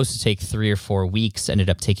was supposed to take 3 or 4 weeks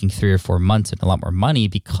ended up taking 3 or 4 months and a lot more money,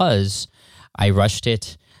 because I rushed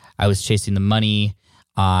it. I was chasing the money.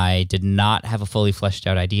 I did not have a fully fleshed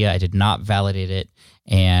out idea. I did not validate it.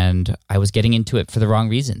 And I was getting into it for the wrong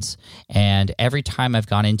reasons. And every time I've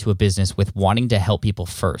gone into a business with wanting to help people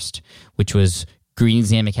first, which was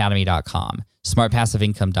greenexamacademy.com,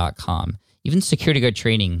 smartpassiveincome.com, even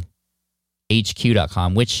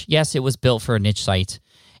securityguardtrainingHQ.com, which, yes, it was built for a niche site,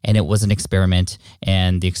 and it was an experiment.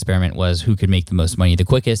 And the experiment was who could make the most money the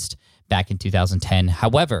quickest back in 2010.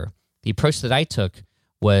 However, the approach that I took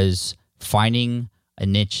was finding a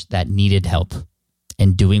niche that needed help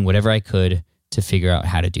and doing whatever I could to figure out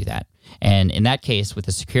how to do that. And in that case, with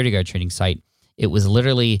the security guard training site, It was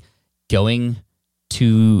literally going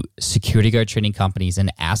to security guard training companies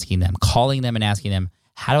and asking them, calling them and asking them,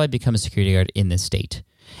 how do I become a security guard in this state?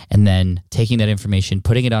 And then taking that information,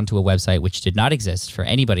 putting it onto a website which did not exist for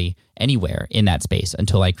anybody anywhere in that space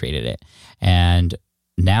until I created it. And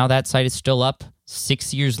now that site is still up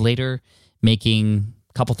 6 years later, making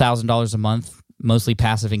a couple $1,000s a month, mostly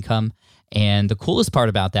passive income. And the coolest part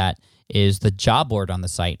about that is the job board on the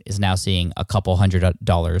site is now seeing a couple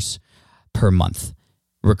 $100s per month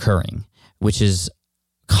recurring, which is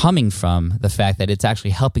coming from the fact that it's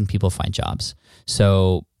actually helping people find jobs.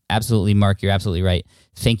 So absolutely, Mark, you're absolutely right.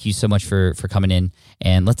 Thank you so much for coming in.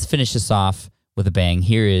 And let's finish this off with a bang.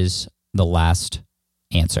 Here is the last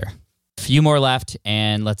answer. A few more left,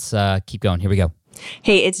 and let's keep going. Here we go.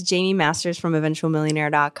 Hey, it's Jamie Masters from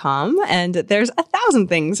eventualmillionaire.com, and there's 1,000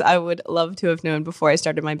 things I would love to have known before I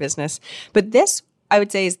started my business. But this, I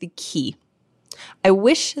would say, is the key. I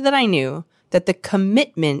wish that I knew that the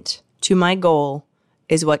commitment to my goal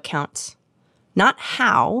is what counts. Not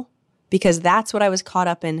how, because that's what I was caught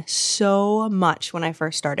up in so much when I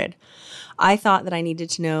first started. I thought that I needed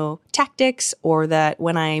to know tactics, or that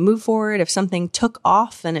when I move forward, if something took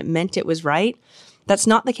off, then it meant it was right. That's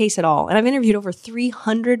not the case at all. And I've interviewed over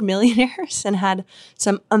 300 millionaires and had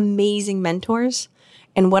some amazing mentors.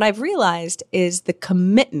 And what I've realized is the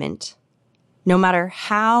commitment, no matter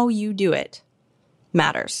how you do it,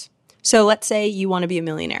 matters. So let's say you want to be a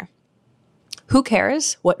millionaire. Who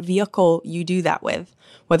cares what vehicle you do that with,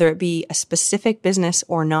 whether it be a specific business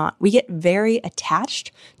or not? We get very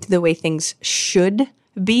attached to the way things should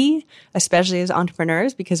be, especially as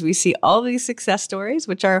entrepreneurs, because we see all these success stories,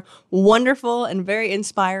 which are wonderful and very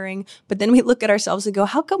inspiring. But then we look at ourselves and go,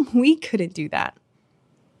 how come we couldn't do that?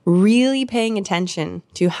 Really paying attention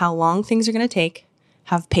to how long things are going to take,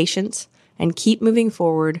 have patience, and keep moving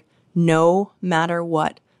forward no matter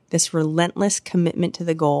what. This relentless commitment to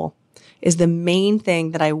the goal is the main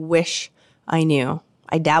thing that I wish I knew.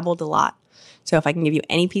 I dabbled a lot. So if I can give you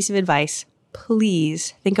any piece of advice,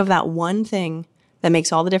 please think of that one thing that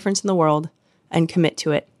makes all the difference in the world and commit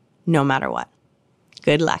to it no matter what.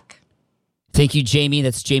 Good luck. Thank you, Jamie.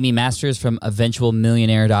 That's Jamie Masters from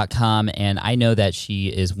eventualmillionaire.com. And I know that she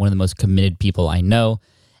is one of the most committed people I know.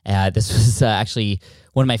 This was actually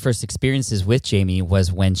one of my first experiences with Jamie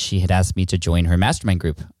was when she had asked me to join her mastermind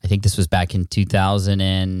group. I think this was back in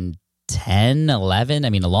 2010, 11. I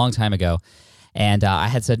mean, a long time ago. And I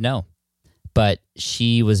had said no. But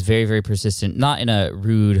she was very, very persistent, not in a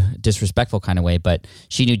rude, disrespectful kind of way, but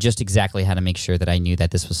she knew just exactly how to make sure that I knew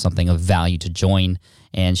that this was something of value to join.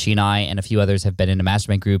 And she and I and a few others have been in a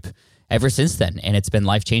mastermind group ever since then, and it's been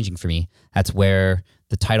life-changing for me. That's where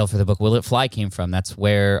the title for the book, Will It Fly, came from. That's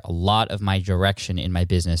where a lot of my direction in my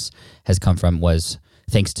business has come from, was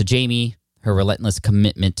thanks to Jamie, her relentless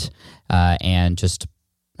commitment, and just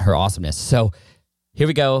her awesomeness. So here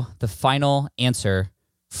we go, the final answer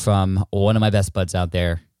from one of my best buds out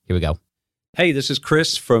there. Here we go. Hey, this is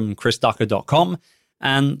Chris from chrisducker.com.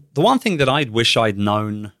 And the one thing that I'd wish I'd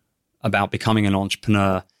known about becoming an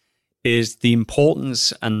entrepreneur is the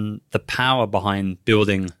importance and the power behind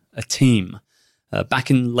building a team. Back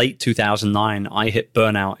in late 2009, I hit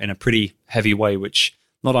burnout in a pretty heavy way, which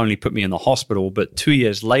not only put me in the hospital, but 2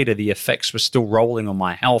 years later, the effects were still rolling on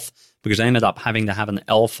my health because I ended up having to have an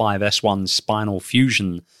L5-S1 spinal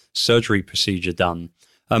fusion surgery procedure done.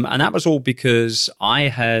 And that was all because I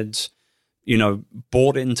had,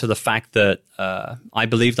 bought into the fact that I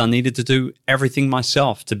believed I needed to do everything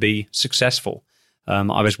myself to be successful.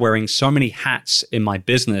 I was wearing so many hats in my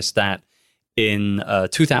business that in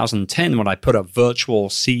 2010, when I put a virtual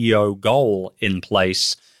CEO goal in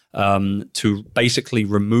place to basically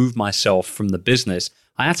remove myself from the business,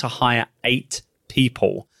 I had to hire 8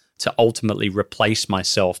 people to ultimately replace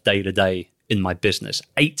myself day to day in my business.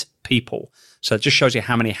 8 people. So it just shows you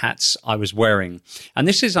how many hats I was wearing. And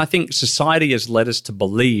this is, I think, society has led us to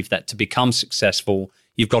believe that to become successful,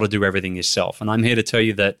 you've got to do everything yourself. And I'm here to tell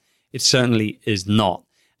you that it certainly is not.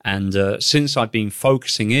 And since I've been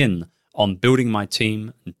focusing in on building my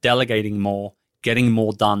team, delegating more, getting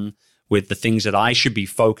more done with the things that I should be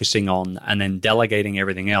focusing on, and then delegating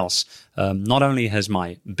everything else, not only has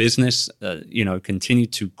my business,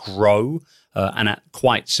 continued to grow and at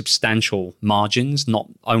quite substantial margins, not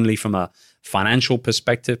only from a financial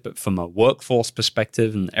perspective, but from a workforce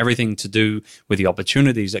perspective and everything to do with the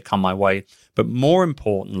opportunities that come my way. But more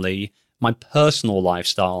importantly, my personal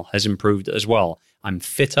lifestyle has improved as well. I'm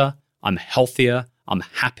fitter, I'm healthier, I'm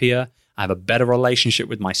happier. I have a better relationship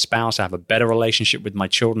with my spouse. I have a better relationship with my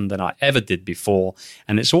children than I ever did before.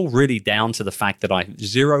 And it's all really down to the fact that I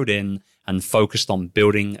zeroed in and focused on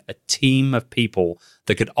building a team of people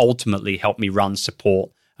that could ultimately help me run,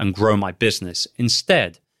 support, and grow my business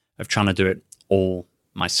instead of trying to do it all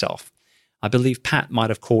myself. I believe Pat might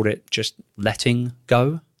have called it just letting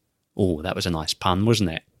go. Oh, that was a nice pun,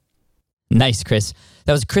 wasn't it? Nice, Chris.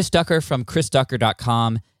 That was Chris Ducker from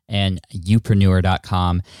chrisducker.com and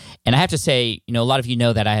youpreneur.com. And I have to say, a lot of you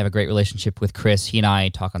know that I have a great relationship with Chris. He and I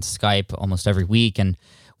talk on Skype almost every week, and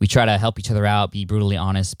we try to help each other out, be brutally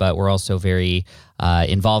honest, but we're also very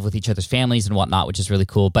involved with each other's families and whatnot, which is really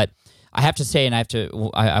cool. But I have to say, and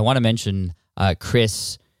I want to mention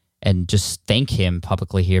Chris and just thank him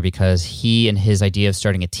publicly here, because he and his idea of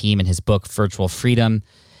starting a team in his book, Virtual Freedom,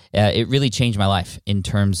 it really changed my life in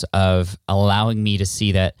terms of allowing me to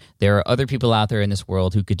see that there are other people out there in this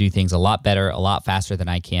world who could do things a lot better, a lot faster than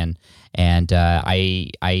I can. And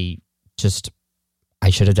I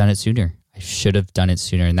should have done it sooner. I should have done it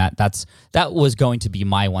sooner. And that was going to be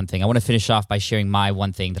my one thing. I want to finish off by sharing my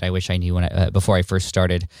one thing that I wish I knew before I first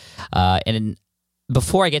started. And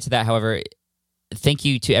before I get to that, however, thank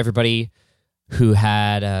you to everybody who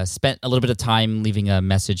had spent a little bit of time leaving a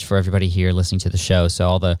message for everybody here listening to the show. So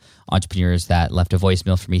all the entrepreneurs that left a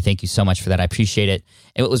voicemail for me, thank you so much for that. I appreciate it.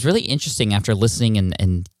 And what was really interesting after listening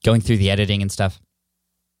and going through the editing and stuff,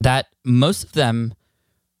 that most of them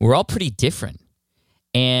were all pretty different.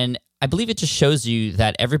 And I believe it just shows you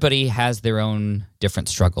that everybody has their own different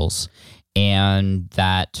struggles, and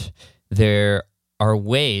that there are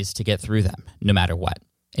ways to get through them no matter what.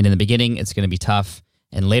 And in the beginning, it's going to be tough.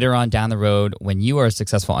 And later on down the road, when you are a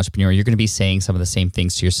successful entrepreneur, you're going to be saying some of the same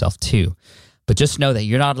things to yourself too. But just know that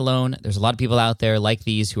you're not alone. There's a lot of people out there like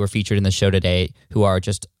these who are featured in the show today who are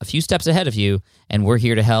just a few steps ahead of you, and we're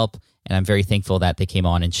here to help. And I'm very thankful that they came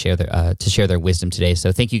on and share their wisdom today.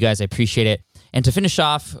 So thank you guys. I appreciate it. And to finish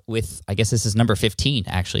off with, I guess this is number 15,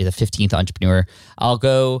 actually, the 15th entrepreneur, I'll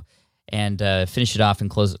go and finish it off and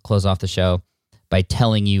close off the show by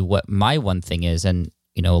telling you what my one thing is. And,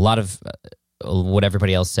 a lot of what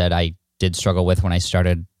everybody else said, I did struggle with when I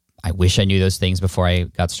started. I wish I knew those things before I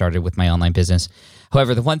got started with my online business.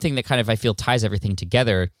 However, the one thing that kind of I feel ties everything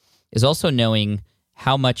together is also knowing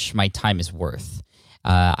how much my time is worth.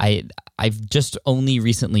 I've just only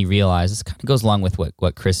recently realized, this kind of goes along with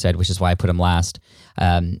what Chris said, which is why I put him last.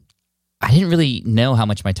 I didn't really know how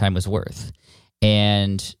much my time was worth.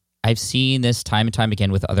 And I've seen this time and time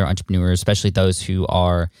again with other entrepreneurs, especially those who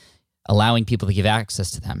are allowing people to give access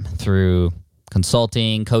to them through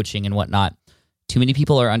consulting, coaching, and whatnot. Too many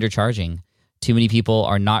people are undercharging. Too many people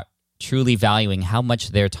are not truly valuing how much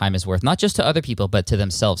their time is worth, not just to other people, but to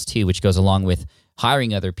themselves too, which goes along with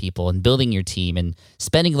hiring other people and building your team and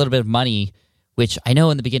spending a little bit of money, which I know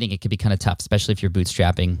in the beginning it could be kind of tough, especially if you're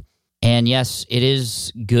bootstrapping. And yes, it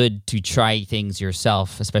is good to try things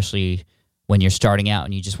yourself, especially when you're starting out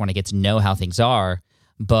and you just want to get to know how things are.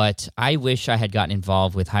 But I wish I had gotten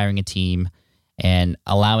involved with hiring a team and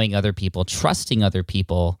allowing other people, trusting other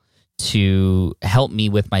people to help me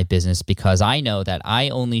with my business, because I know that I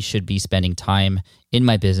only should be spending time in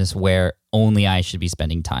my business where only I should be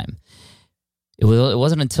spending time. It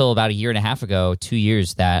wasn't until about a year and a half ago, 2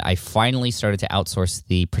 years, that I finally started to outsource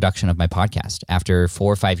the production of my podcast. After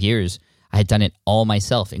 4 or 5 years, I had done it all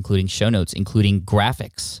myself, including show notes, including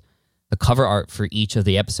graphics, the cover art for each of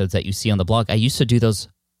the episodes that you see on the blog. I used to do those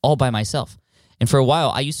all by myself. And for a while,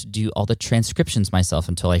 I used to do all the transcriptions myself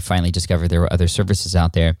until I finally discovered there were other services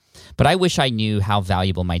out there. But I wish I knew how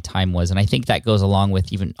valuable my time was. And I think that goes along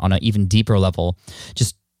with, even on an even deeper level,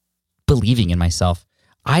 just believing in myself.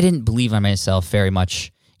 I didn't believe in myself very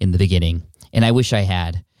much in the beginning, and I wish I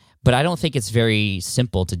had. But I don't think it's very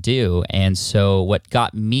simple to do. And so what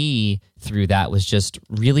got me through that was just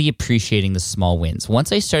really appreciating the small wins.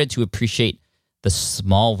 Once I started to appreciate the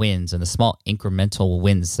small wins and the small incremental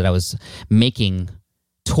wins that I was making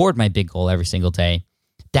toward my big goal every single day,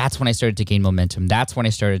 that's when I started to gain momentum. That's when I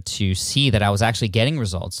started to see that I was actually getting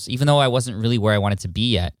results, even though I wasn't really where I wanted to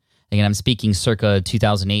be yet. Again, I'm speaking circa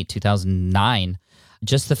 2008, 2009.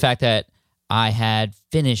 Just the fact that I had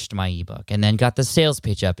finished my ebook and then got the sales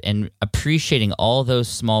page up and appreciating all those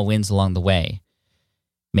small wins along the way.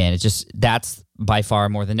 Man, that's by far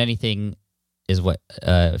more than anything is what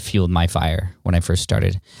fueled my fire when I first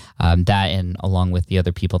started. That, and along with the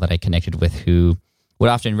other people that I connected with who would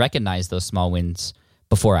often recognize those small wins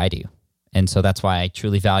before I do. And so that's why I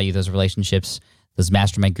truly value those relationships, those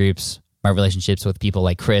mastermind groups, my relationships with people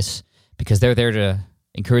like Chris, because they're there to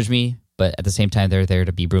encourage me, but at the same time, they're there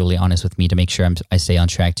to be brutally honest with me to make sure I stay on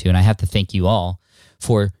track too. And I have to thank you all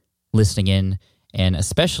for listening in, and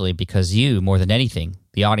especially because you, more than anything,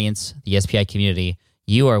 the audience, the SPI community,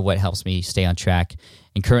 you are what helps me stay on track.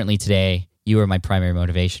 And currently today, you are my primary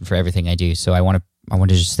motivation for everything I do. So I want to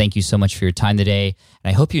just thank you so much for your time today.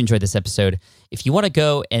 And I hope you enjoyed this episode. If you want to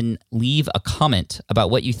go and leave a comment about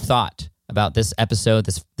what you thought about this episode,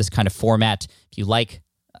 this kind of format, if you like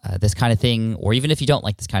this kind of thing, or even if you don't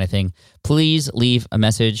like this kind of thing, please leave a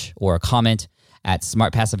message or a comment at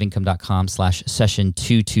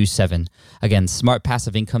smartpassiveincome.com/session227. Again,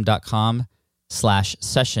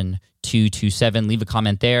 smartpassiveincome.com/session227. Leave a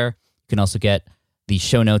comment there. You can also get the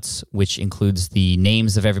show notes, which includes the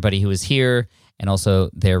names of everybody who is here and also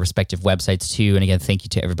their respective websites too. And again, thank you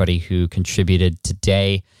to everybody who contributed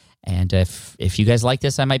today. And if you guys like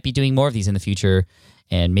this, I might be doing more of these in the future,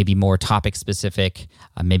 and maybe more topic specific,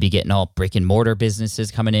 maybe getting all brick and mortar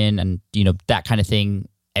businesses coming in and, that kind of thing.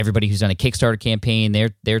 Everybody who's done a Kickstarter campaign,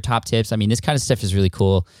 their top tips. I mean, this kind of stuff is really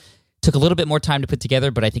cool. Took a little bit more time to put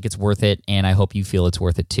together, but I think it's worth it, and I hope you feel it's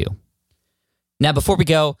worth it too. Now, before we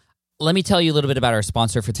go, let me tell you a little bit about our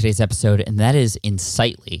sponsor for today's episode, and that is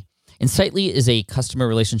Insightly. Insightly is a customer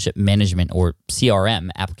relationship management, or CRM,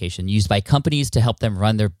 application used by companies to help them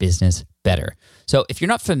run their business better. So if you're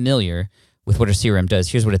not familiar with what a CRM does,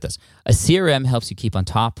 here's what it does. A CRM helps you keep on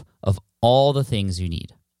top of all the things you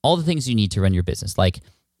need to run your business, like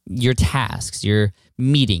your tasks, your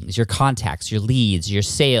meetings, your contacts, your leads, your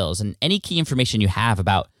sales, and any key information you have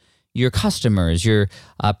about your customers, your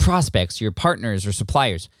prospects, your partners or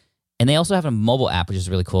suppliers. And they also have a mobile app, which is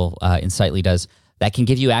really cool, Insightly does, that can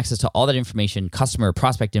give you access to all that information, customer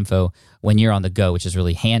prospect info, when you're on the go, which is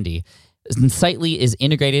really handy. Insightly is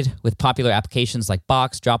integrated with popular applications like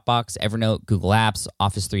Box, Dropbox, Evernote, Google Apps,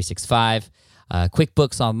 Office 365,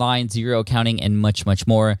 QuickBooks Online, Xero Accounting, and much, much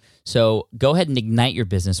more. So go ahead and ignite your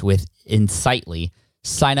business with Insightly.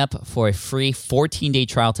 Sign up for a free 14-day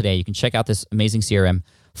trial today. You can check out this amazing CRM.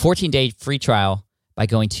 14-day free trial by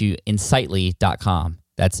going to insightly.com.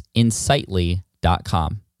 That's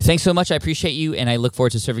insightly.com. Thanks so much. I appreciate you, and I look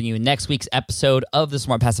forward to serving you in next week's episode of the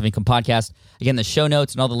Smart Passive Income Podcast. Again, the show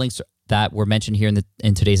notes and all the links that were mentioned here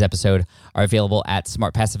in today's episode are available at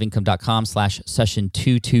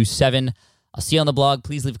smartpassiveincome.com/session227. I'll see you on the blog.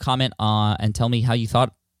 Please leave a comment and tell me how you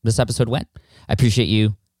thought this episode went. I appreciate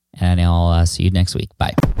you, and I'll see you next week.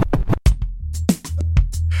 Bye.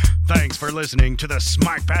 Thanks for listening to the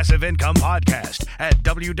Smart Passive Income Podcast at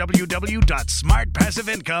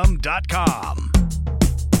www.smartpassiveincome.com.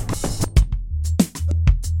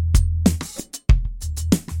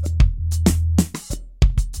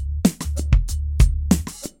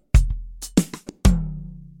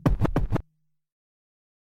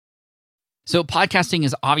 So podcasting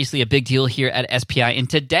is obviously a big deal here at SPI, and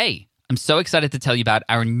today I'm so excited to tell you about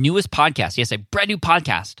our newest podcast. Yes, a brand new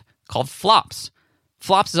podcast called Flops.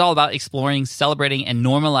 Flops is all about exploring, celebrating, and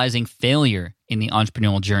normalizing failure in the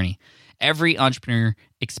entrepreneurial journey. Every entrepreneur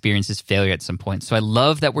experiences failure at some point, so I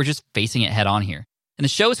love that we're just facing it head on here. And the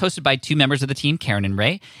show is hosted by two members of the team, Karen and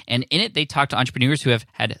Ray, and in it they talk to entrepreneurs who have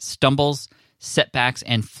had stumbles, setbacks,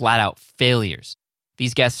 and flat-out failures.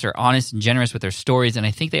 These guests are honest and generous with their stories, and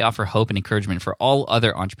I think they offer hope and encouragement for all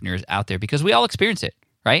other entrepreneurs out there because we all experience it,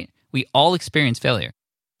 right? We all experience failure.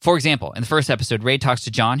 For example, in the first episode, Ray talks to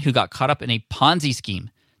John, who got caught up in a Ponzi scheme.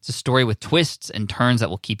 It's a story with twists and turns that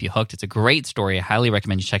will keep you hooked. It's a great story. I highly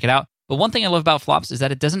recommend you check it out. But one thing I love about Flops is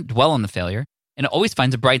that it doesn't dwell on the failure, and it always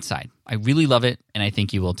finds a bright side. I really love it, and I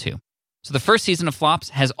think you will too. So the first season of Flops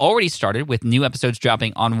has already started with new episodes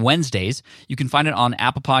dropping on Wednesdays. You can find it on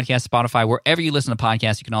Apple Podcasts, Spotify, wherever you listen to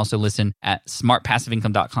podcasts. You can also listen at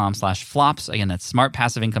smartpassiveincome.com/flops. Again, that's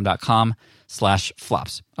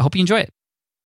smartpassiveincome.com/flops. I hope you enjoy it.